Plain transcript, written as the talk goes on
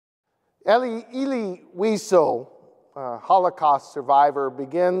Elie Wiesel, a Holocaust survivor,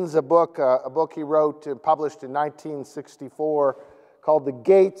 begins a book he wrote and published in 1964 called The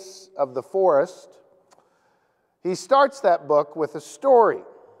Gates of the Forest. He starts that book with a story.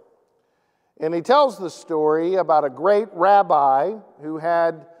 And he tells the story about a great rabbi who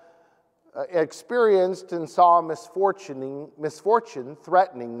had experienced and saw misfortune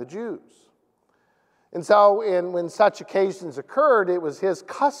threatening the Jews. And so when such occasions occurred, it was his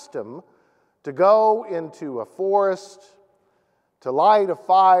custom to go into a forest, to light a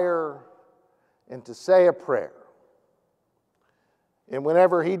fire, and to say a prayer. And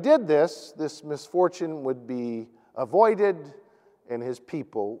whenever he did this misfortune would be avoided and his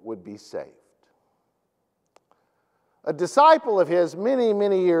people would be saved. A disciple of his many,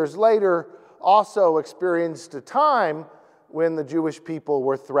 many years later also experienced a time when the Jewish people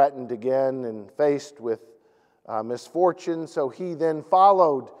were threatened again and faced with misfortune. So he then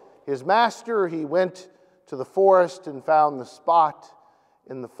followed his master. He went to the forest and found the spot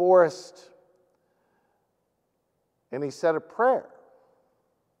in the forest. And he said a prayer.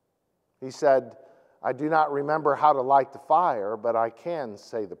 He said, I do not remember how to light the fire, but I can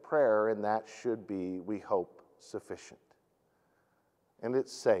say the prayer, and that should be, we hope, sufficient. And it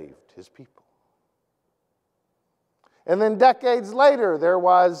saved his people. And then decades later, there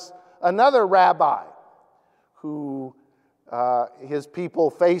was another rabbi who, his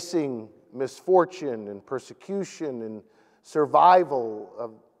people facing misfortune and persecution and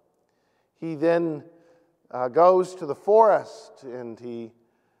survival, he then goes to the forest and he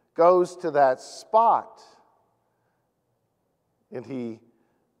goes to that spot and he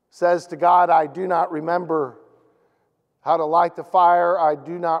says to God, I do not remember how to light the fire. I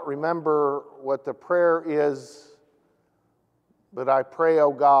do not remember what the prayer is, but I pray,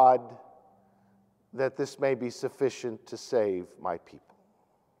 O God, that this may be sufficient to save my people.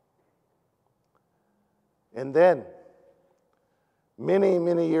 And then, many,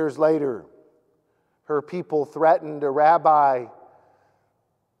 many years later, her people threatened a rabbi,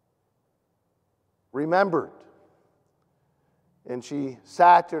 remembered, and she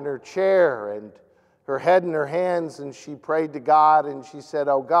sat in her chair and her head in her hands, and she prayed to God, and she said,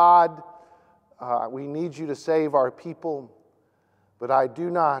 Oh God, we need you to save our people, but I do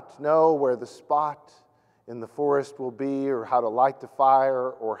not know where the spot in the forest will be, or how to light the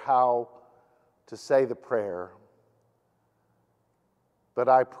fire, or how to say the prayer. But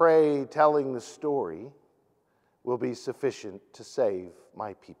I pray telling the story will be sufficient to save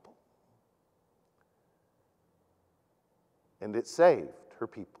my people. And it saved her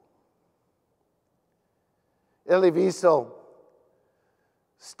people. Elie Wiesel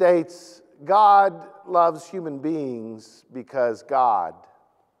states, God loves human beings because God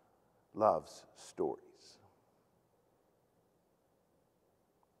loves stories.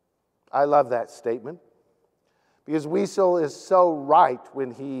 I love that statement because Wiesel is so right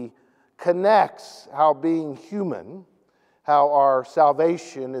when he connects how being human, how our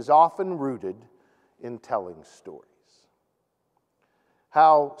salvation is often rooted in telling stories.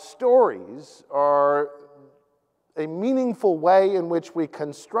 How stories are a meaningful way in which we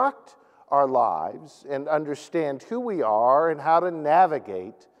construct our lives and understand who we are and how to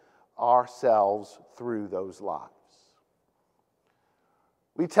navigate ourselves through those lives.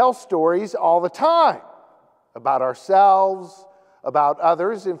 We tell stories all the time about ourselves, about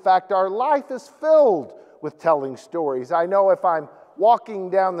others. In fact, our life is filled with telling stories. I know if I'm walking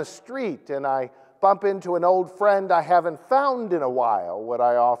down the street and I bump into an old friend I haven't found in a while, what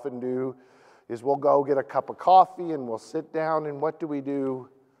I often do is we'll go get a cup of coffee and we'll sit down, and what do?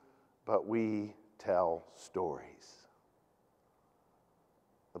 But we tell stories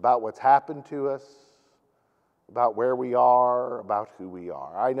about what's happened to us, about where we are, about who we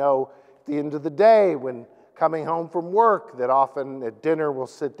are. I know at the end of the day, when coming home from work, that often at dinner we'll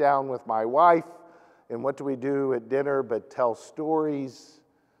sit down with my wife, and what do we do at dinner but tell stories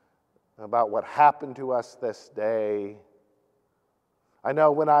about what happened to us this day. I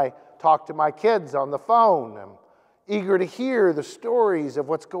know when I talk to my kids on the phone, I'm eager to hear the stories of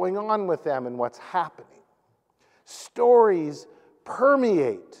what's going on with them and what's happening. Stories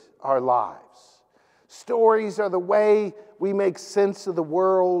permeate our lives. Stories are the way we make sense of the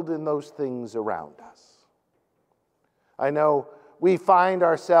world and those things around us. I know we find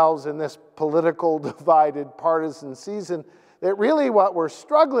ourselves in this political, divided, partisan season that really what we're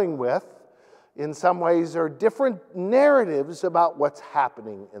struggling with in some ways are different narratives about what's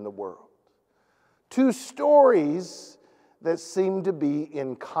happening in the world. Two stories that seem to be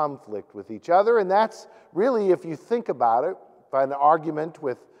in conflict with each other, and that's really, if you think about it, if I have an argument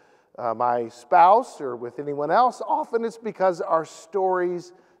with my spouse or with anyone else, often it's because our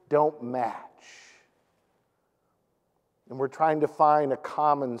stories don't match. And we're trying to find a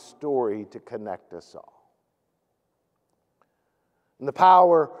common story to connect us all. And the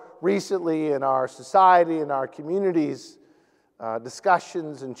power recently in our society, in our communities,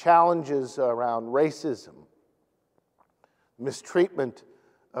 discussions and challenges around racism, mistreatment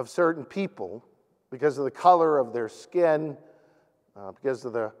of certain people because of the color of their skin, because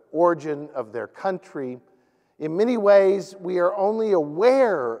of the origin of their country. In many ways, we are only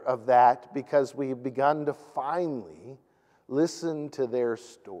aware of that because we've begun to finally listen to their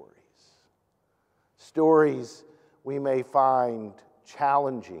stories. Stories we may find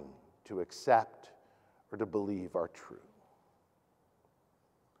challenging to accept or to believe are true.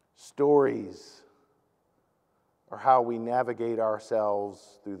 Stories are how we navigate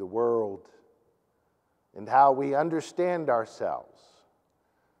ourselves through the world and how we understand ourselves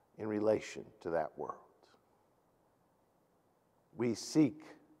in relation to that world. We seek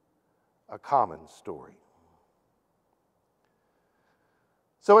a common story.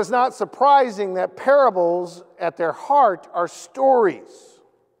 So it's not surprising that parables at their heart are stories,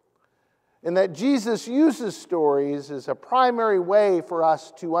 and that Jesus uses stories as a primary way for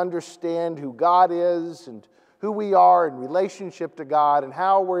us to understand who God is and who we are in relationship to God and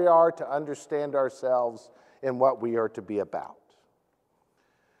how we are to understand ourselves and what we are to be about.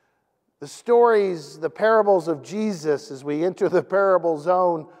 The stories, the parables of Jesus as we enter the parable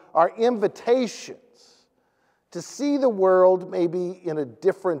zone are invitations to see the world maybe in a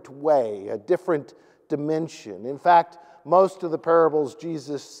different way, a different dimension. In fact, most of the parables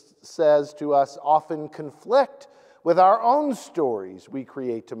Jesus says to us often conflict with our own stories we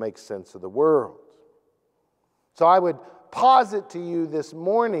create to make sense of the world. So I would posit to you this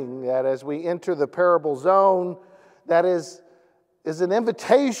morning that as we enter the parable zone, that is an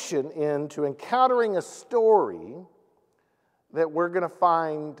invitation into encountering a story that we're going to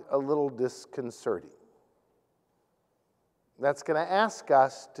find a little disconcerting. That's going to ask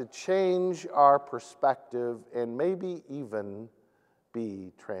us to change our perspective and maybe even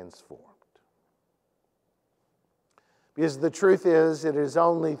be transformed. Because the truth is, it is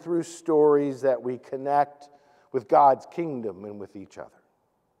only through stories that we connect with God's kingdom and with each other.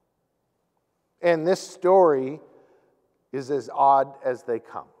 And this story is as odd as they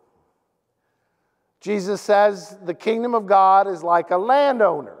come. Jesus says the kingdom of God is like a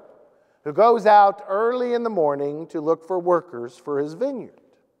landowner who goes out early in the morning to look for workers for his vineyard.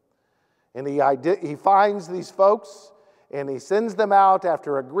 And he finds these folks and he sends them out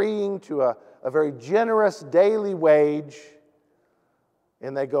after agreeing to a very generous daily wage,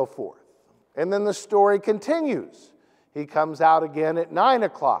 and they go forth. And then the story continues. He comes out again at 9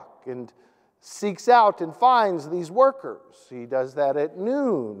 o'clock and seeks out and finds these workers. He does that at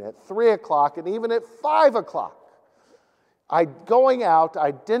noon, at 3 o'clock, and even at 5 o'clock. Going out,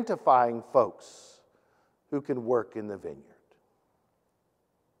 identifying folks who can work in the vineyard.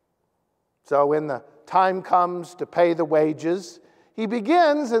 So when the time comes to pay the wages, he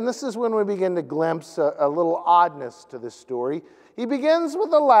begins, and this is when we begin to glimpse a little oddness to this story, he begins with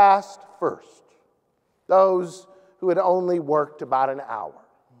the last first, those who had only worked about an hour.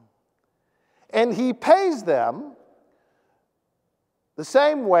 And he pays them the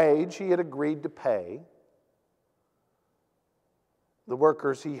same wage he had agreed to pay the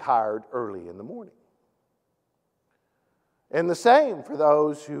workers he hired early in the morning. And the same for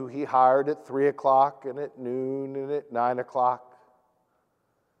those who he hired at 3 o'clock and at noon and at 9 o'clock.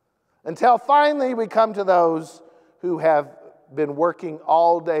 Until finally we come to those who have been working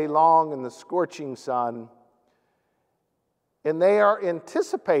all day long in the scorching sun, and they are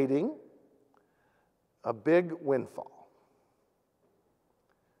anticipating a big windfall.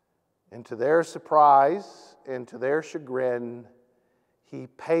 And to their surprise and to their chagrin, he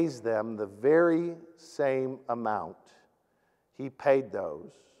pays them the very same amount he paid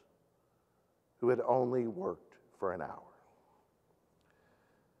those who had only worked for an hour.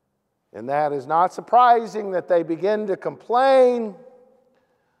 And that is not surprising that they begin to complain.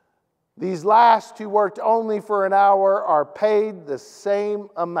 These last who worked only for an hour are paid the same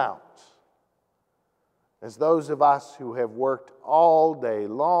amount as those of us who have worked all day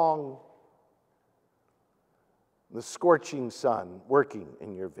long, the scorching sun, working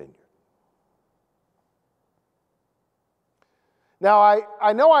in your vineyard. Now,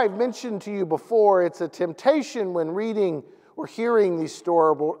 I know I've mentioned to you before, it's a temptation when reading or hearing these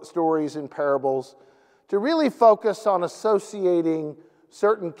stories and parables to really focus on associating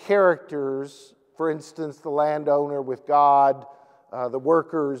certain characters, for instance, the landowner with God, the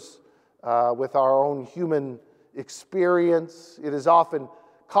workers with our own human experience. It is often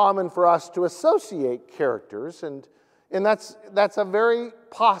common for us to associate characters, and And that's a very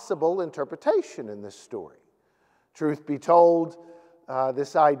possible interpretation in this story. Truth be told,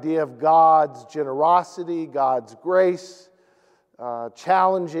 this idea of God's generosity, God's grace,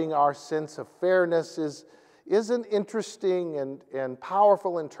 challenging our sense of fairness is an interesting and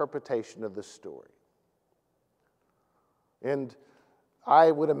powerful interpretation of the story. And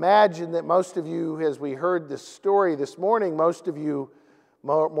I would imagine that most of you, as we heard this story this morning, most of you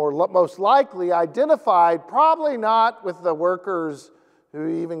most likely identified, probably not with the workers who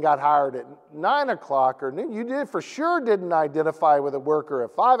even got hired at 9 o'clock or noon. You for sure didn't identify with a worker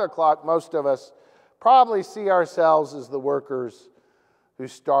at 5 o'clock. Most of us probably see ourselves as the workers who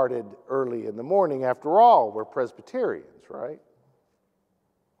started early in the morning. After all, we're Presbyterians, right?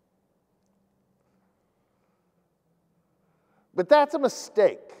 But that's a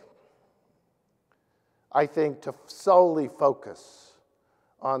mistake, I think, to solely focus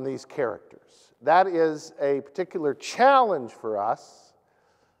on these characters. That is a particular challenge for us,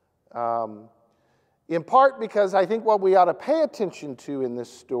 in part because I think what we ought to pay attention to in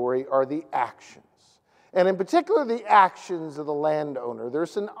this story are the actions. And in particular, the actions of the landowner.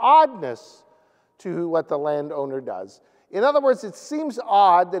 There's an oddness to what the landowner does. In other words, it seems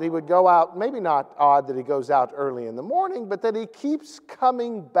odd that he would go out, maybe not odd that he goes out early in the morning, but that he keeps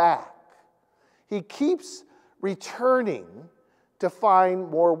coming back. He keeps returning to find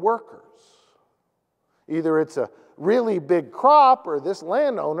more workers. Either it's a really big crop or this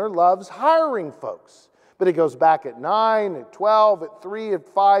landowner loves hiring folks. But he goes back at 9, at 12, at 3, at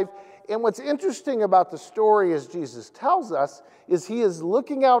 5. And what's interesting about the story, as Jesus tells us, is he is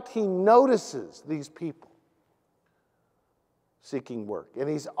looking out, he notices these people seeking work. And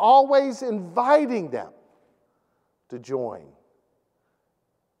he's always inviting them to join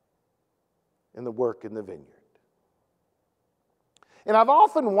in the work in the vineyard. And I've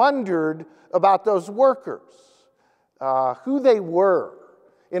often wondered about those workers, who they were,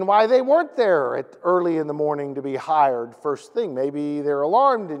 and why they weren't there early in the morning to be hired first thing. Maybe their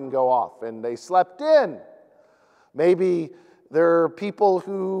alarm didn't go off and they slept in. Maybe there are people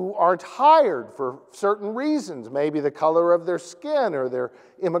who aren't hired for certain reasons. Maybe the color of their skin or their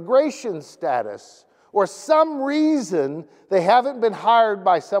immigration status, or some reason they haven't been hired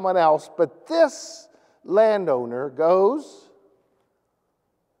by someone else, but this landowner goes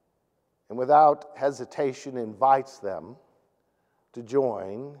and without hesitation invites them to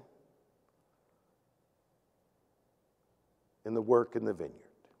join in the work in the vineyard.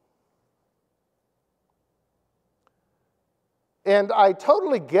 And I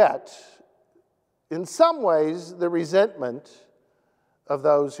totally get, in some ways, the resentment of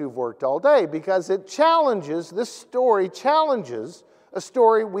those who've worked all day, because this story challenges a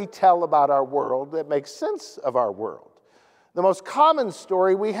story we tell about our world that makes sense of our world. The most common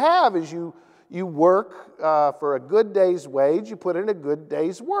story we have is you work for a good day's wage, you put in a good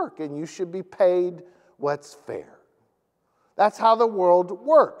day's work, and you should be paid what's fair. That's how the world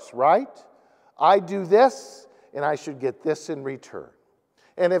works, right? I do this, and I should get this in return.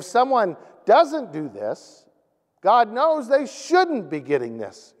 And if someone doesn't do this, God knows they shouldn't be getting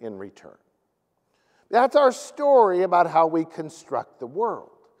this in return. That's our story about how we construct the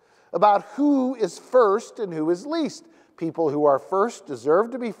world, about who is first and who is least. People who are first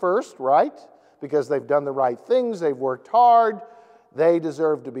deserve to be first, right? Because they've done the right things, they've worked hard, they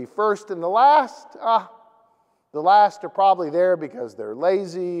deserve to be first. And the last are probably there because they're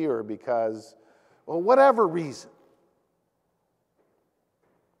lazy or because, well, whatever reason.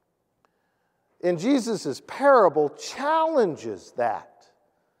 And Jesus' parable challenges that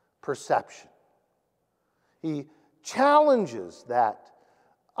perception. He challenges that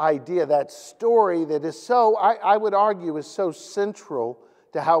idea, that story that is so, I would argue, is so central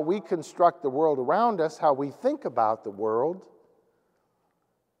to how we construct the world around us, how we think about the world,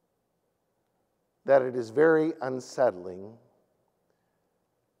 that it is very unsettling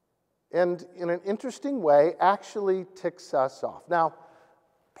and in an interesting way actually ticks us off. Now,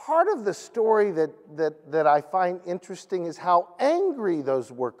 part of the story that I find interesting is how angry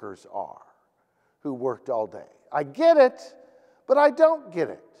those workers are who worked all day. I get it, but I don't get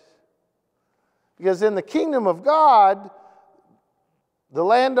it. Because in the kingdom of God, the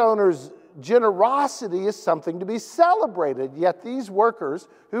landowner's generosity is something to be celebrated. Yet these workers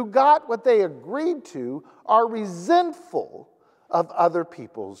who got what they agreed to are resentful of other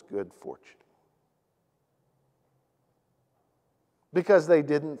people's good fortune. Because they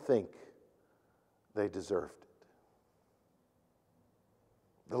didn't think they deserved it.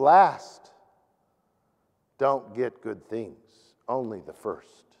 The last don't get good things, only the first.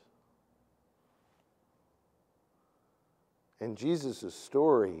 And Jesus'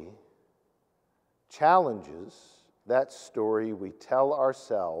 story challenges that story we tell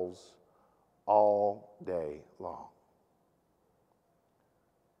ourselves all day long.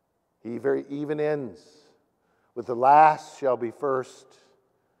 He even ends with the last shall be first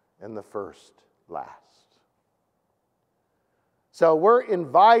and the first last. So we're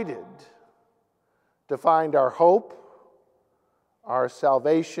invited to find our hope, our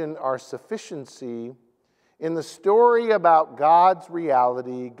salvation, our sufficiency in the story about God's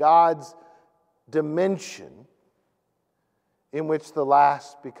reality, God's dimension, in which the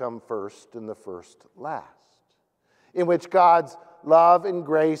last become first and the first last, in which God's love and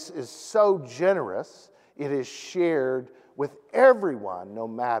grace is so generous, it is shared with everyone, no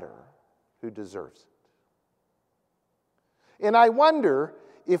matter who deserves it. And I wonder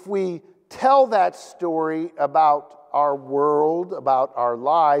if we tell that story about our world, about our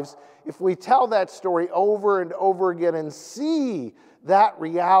lives, if we tell that story over and over again and see that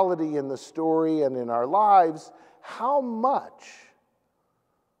reality in the story and in our lives, how much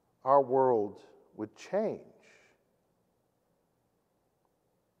our world would change.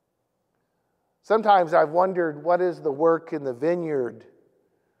 Sometimes I've wondered, what is the work in the vineyard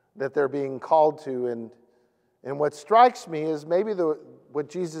that they're being called to? And what strikes me is maybe what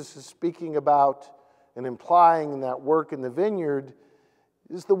Jesus is speaking about and implying in that work in the vineyard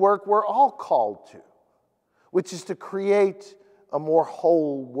is the work we're all called to, which is to create a more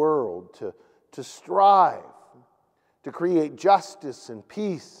whole world, to strive, to create justice and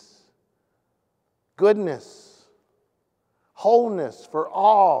peace, goodness, wholeness for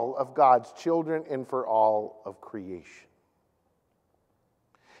all of God's children and for all of creation.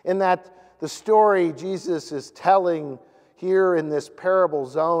 In that the story Jesus is telling here in this parable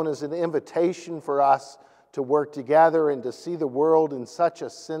zone is an invitation for us to work together and to see the world in such a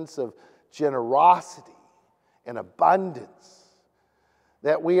sense of generosity and abundance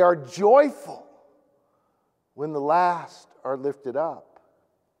that we are joyful when the last are lifted up,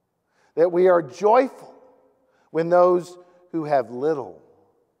 that we are joyful when those who have little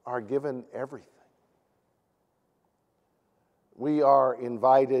are given everything. We are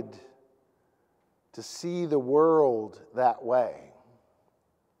invited to see the world that way,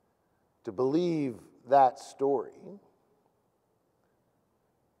 to believe that story,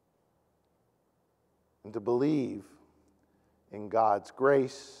 and to believe in God's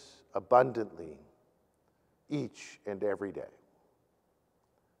grace abundantly each and every day.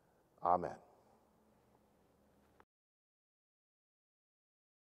 Amen.